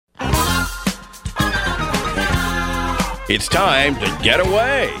It's time to get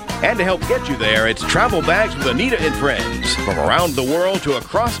away. And to help get you there, it's Travel Bags with Anita and Friends. From around the world to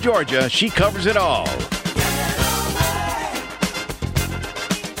across Georgia, she covers it all.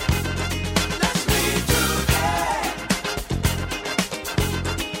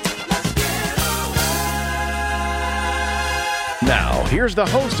 Now, here's the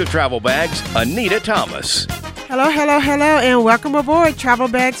host of Travel Bags, Anita Thomas. Hello, and welcome aboard Travel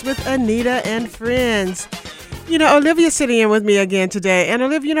Bags with Anita and Friends. You know, Olivia's sitting in with me again today. And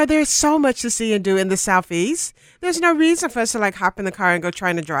Olivia, you know, there's so much to see and do in the Southeast. There's no reason for us to hop in the car and go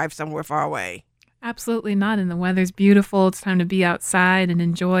trying to drive somewhere far away. Absolutely not. And the weather's beautiful. It's time to be outside and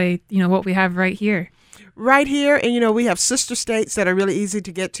enjoy, what we have right here. Right here. And, we have sister states that are really easy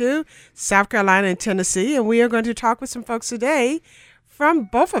to get to, South Carolina and Tennessee. And we are going to talk with some folks today from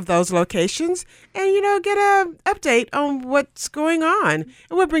both of those locations and, get an update on what's going on. And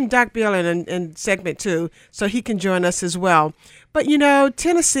we'll bring Doc Bill in segment 2 so he can join us as well. But,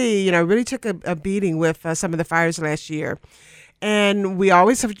 Tennessee, really took a beating with some of the fires last year. And we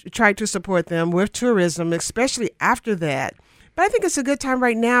always have tried to support them with tourism, especially after that. But I think it's a good time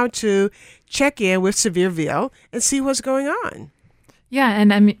right now to check in with Sevierville and see what's going on. Yeah,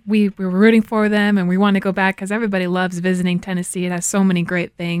 and we're rooting for them, and we want to go back because everybody loves visiting Tennessee. It has so many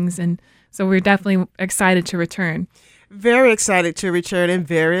great things, and so we're definitely excited to return. Very excited to return, and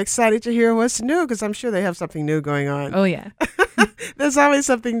very excited to hear what's new, because I'm sure they have something new going on. Oh, yeah. There's always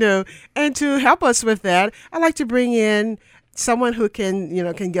something new. And to help us with that, I'd like to bring in someone who can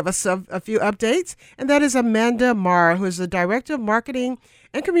give us a few updates, and that is Amanda Marr, who is the Director of Marketing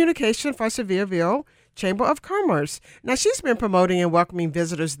and Communication for Sevierville Chamber of Commerce. Now, she's been promoting and welcoming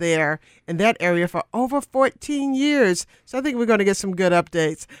visitors there in that area for over 14 years. So I think we're going to get some good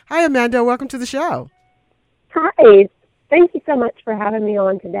updates. Hi, Amanda. Welcome to the show. Hi. Thank you so much for having me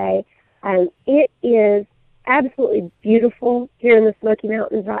on today. It is absolutely beautiful here in the Smoky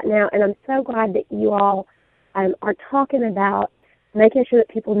Mountains right now, and I'm so glad that you all are talking about making sure that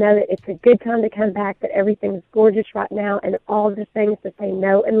people know that it's a good time to come back, that everything's gorgeous right now, and all the things that they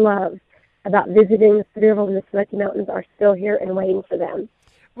know and love about visiting Sevierville and the Smoky Mountains are still here and waiting for them.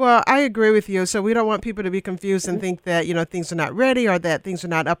 Well, I agree with you. So we don't want people to be confused and think that, things are not ready or that things are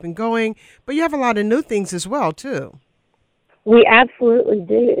not up and going. But you have a lot of new things as well, too. We absolutely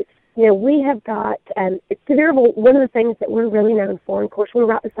do. We have got, Sevierville, one of the things that we're really known for, and of course we're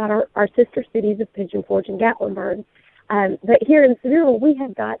right beside our sister cities of Pigeon Forge and Gatlinburg. But here in Sevierville, we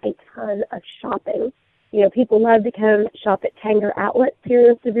have got a ton of shopping. People love to come shop at Tanger Outlets here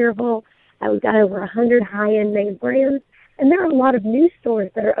in Sevierville. We've got over 100 high-end name brands, and there are a lot of new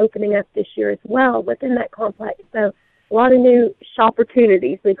stores that are opening up this year as well within that complex. So a lot of new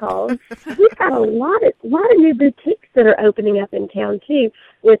shop-opportunities, we call them. We've got a lot of new boutiques that are opening up in town, too,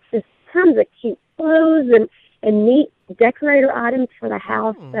 with just tons of cute clothes and neat decorator items for the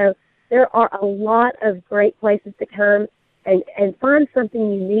house. So there are a lot of great places to come and find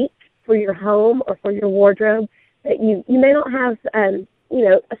something unique for your home or for your wardrobe that you may not have,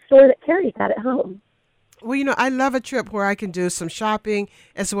 a store that carries that at home. Well, I love a trip where I can do some shopping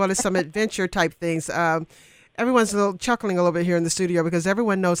as well as some adventure type things. Everyone's chuckling a little bit here in the studio because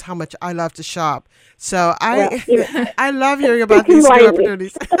everyone knows how much I love to shop. So I love hearing about these new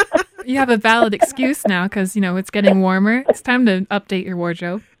opportunities. You have a valid excuse now because, it's getting warmer. It's time to update your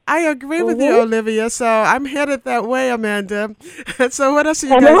wardrobe. I agree with you, Olivia. So I'm headed that way, Amanda. So what else do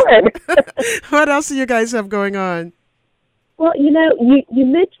what else do you guys have going on? Well, you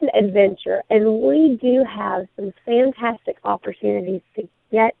mentioned adventure, and we do have some fantastic opportunities to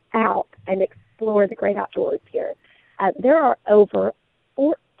get out and explore the great outdoors here. There are over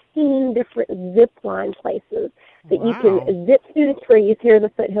 14 different zip line places that you can zip through the trees here in the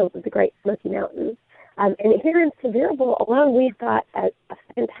foothills of the Great Smoky Mountains. And here in Sevierville alone, we've got a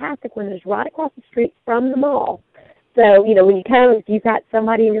fantastic one that's right across the street from the mall. So, when you come, if you've got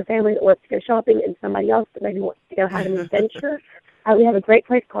somebody in your family that wants to go shopping and somebody else that maybe wants to go have an adventure, we have a great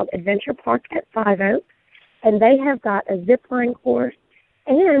place called Adventure Park at Five Oaks, and they have got a zip line course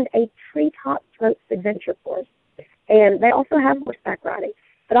and a treetop ropes adventure course. And they also have horseback riding.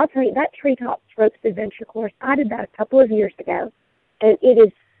 But I'll tell you, that treetop ropes adventure course, I did that a couple of years ago, and it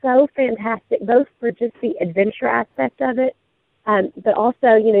is so fantastic, both for just the adventure aspect of it, but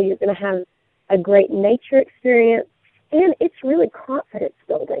also, you're going to have a great nature experience. And it's really confidence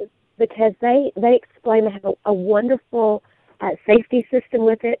building because they explain a wonderful safety system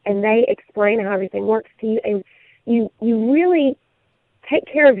with it, and they explain how everything works to you. And you really take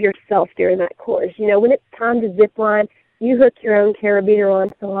care of yourself during that course. When it's time to zip line, you hook your own carabiner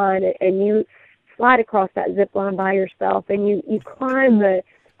onto the line and you slide across that zip line by yourself, and you climb the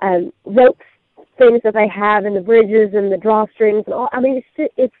ropes things that they have and the bridges and the drawstrings and all. I mean,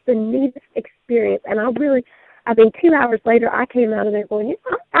 it's the neatest experience. And 2 hours later, I came out of there going,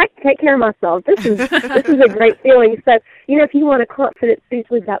 I can take care of myself. This is a great feeling. So, if you want a confidence boost,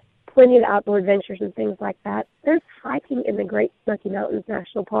 we've got plenty of outdoor adventures and things like that. There's hiking in the Great Smoky Mountains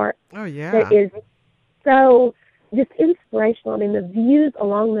National Park. Oh, yeah. That is so just inspirational. I mean, the views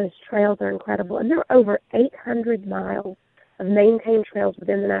along those trails are incredible. And there are over 800 miles of maintained trails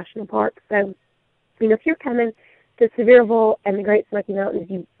within the national park. So, if you're coming to Sevierville and the Great Smoky Mountains,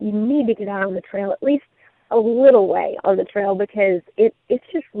 you need to get out on the trail, at least a little way on the trail, because it's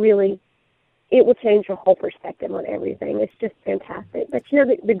just really, it will change your whole perspective on everything. It's just fantastic. But,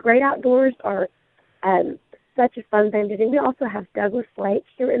 the great outdoors are such a fun thing to do. We also have Douglas Lake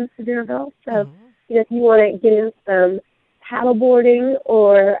here in Sevierville. So, if you want to get in some paddleboarding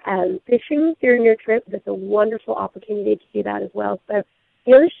or fishing during your trip, that's a wonderful opportunity to do that as well. So,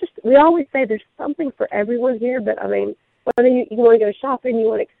 we always say there's something for everyone here, but, I mean, whether you want to go shopping, you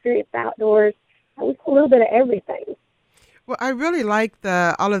want to experience the outdoors, we a little bit of everything. Well, I really like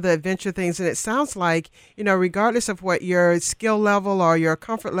all of the adventure things, and it sounds like, regardless of what your skill level or your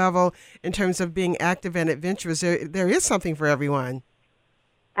comfort level in terms of being active and adventurous, there is something for everyone.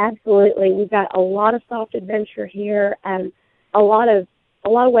 Absolutely. We've got a lot of soft adventure here, and a lot of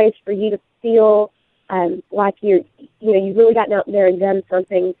ways for you to feel like you've really gotten out there and done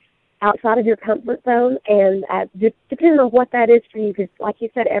something outside of your comfort zone, and depending on what that is for you, because like you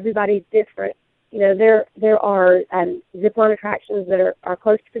said, everybody's different. There are zip line attractions that are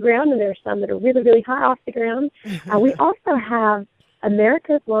close to the ground, and there are some that are really, really high off the ground. We also have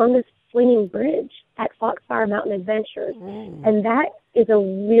America's longest swinging bridge at Foxfire Mountain Adventures, and that is a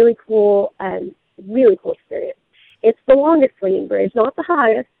really cool experience. It's the longest swinging bridge, not the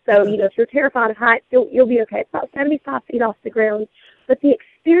highest. So, if you're terrified of heights, you'll be okay. It's about 75 feet off the ground, but the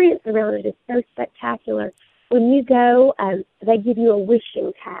experience around it is so spectacular. When you go, they give you a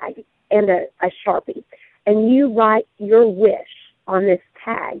wishing tag and a Sharpie, and you write your wish on this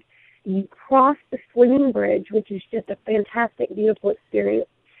tag. You cross the swinging bridge, which is just a fantastic, beautiful experience.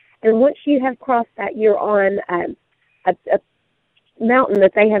 And once you have crossed that, you're on a mountain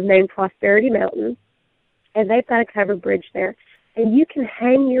that they have named Prosperity Mountain, and they've got a covered bridge there. And you can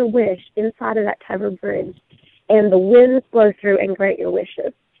hang your wish inside of that covered bridge, and the winds blow through and grant your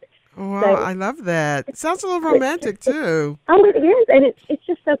wishes. Wow, so, I love that. It sounds a little romantic, too. Oh, it is, and it's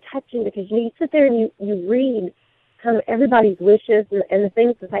just so touching because you sit there and you read kind of everybody's wishes and the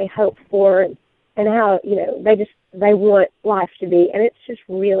things that they hope for and how, they want life to be, and it's just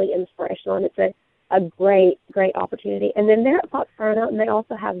really inspirational, and it's a great, great opportunity. And then there at Foxfire Mountain, they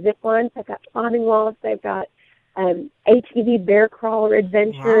also have zip lines, they've got climbing walls, they've got ATV bear crawler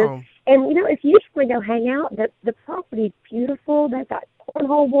adventures. Wow. And, if you just want to go hang out, the property's beautiful. They've got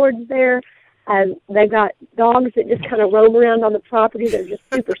cornhole boards there. They've got dogs that just kind of roam around on the property. They're just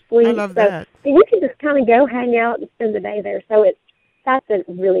super sweet. I love that. So you can just kind of go hang out and spend the day there. So that's a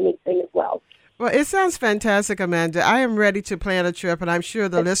really neat thing as well. Well, it sounds fantastic, Amanda. I am ready to plan a trip, and I'm sure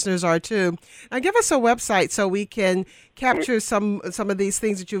the listeners are too. Now, give us a website so we can capture some of these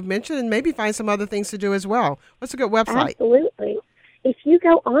things that you've mentioned and maybe find some other things to do as well. What's a good website? Absolutely. If you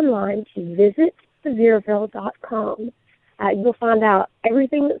go online to visitsevierville.com, you'll find out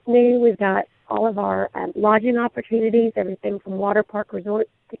everything that's new. We've got all of our lodging opportunities, everything from water park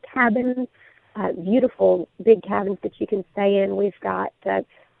resorts to cabins, beautiful big cabins that you can stay in. We've got the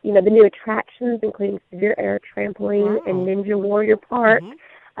new attractions, including Severe Air Trampoline and Ninja Warrior Park.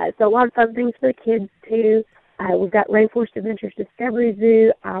 So a lot of fun things for the kids, too. We've got Rainforest Adventures Discovery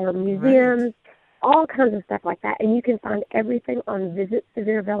Zoo, our museums, all kinds of stuff like that. And you can find everything on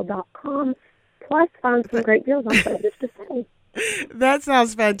visitsevierville.com, plus find some great deals on places to stay. That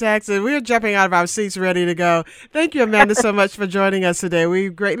sounds fantastic. We're jumping out of our seats ready to go. Thank you, Amanda, so much for joining us today. We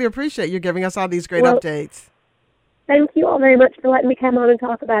greatly appreciate you giving us all these great updates. Thank you all very much for letting me come on and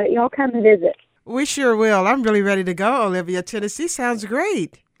talk about it. Y'all come and visit. We sure will. I'm really ready to go, Olivia. Tennessee sounds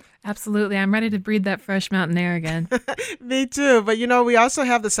great. Absolutely. I'm ready to breathe that fresh mountain air again. Me too. But, we also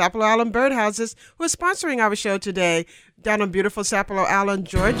have the Sapelo Island Birdhouses who are sponsoring our show today down on beautiful Sapelo Island,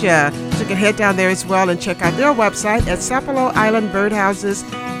 Georgia. So you can head down there as well and check out their website at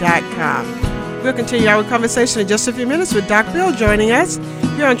SapeloIslandBirdhouses.com. We'll continue our conversation in just a few minutes with Doc Bill joining us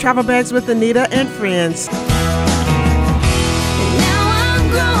here on Travel Bags with Anita and Friends.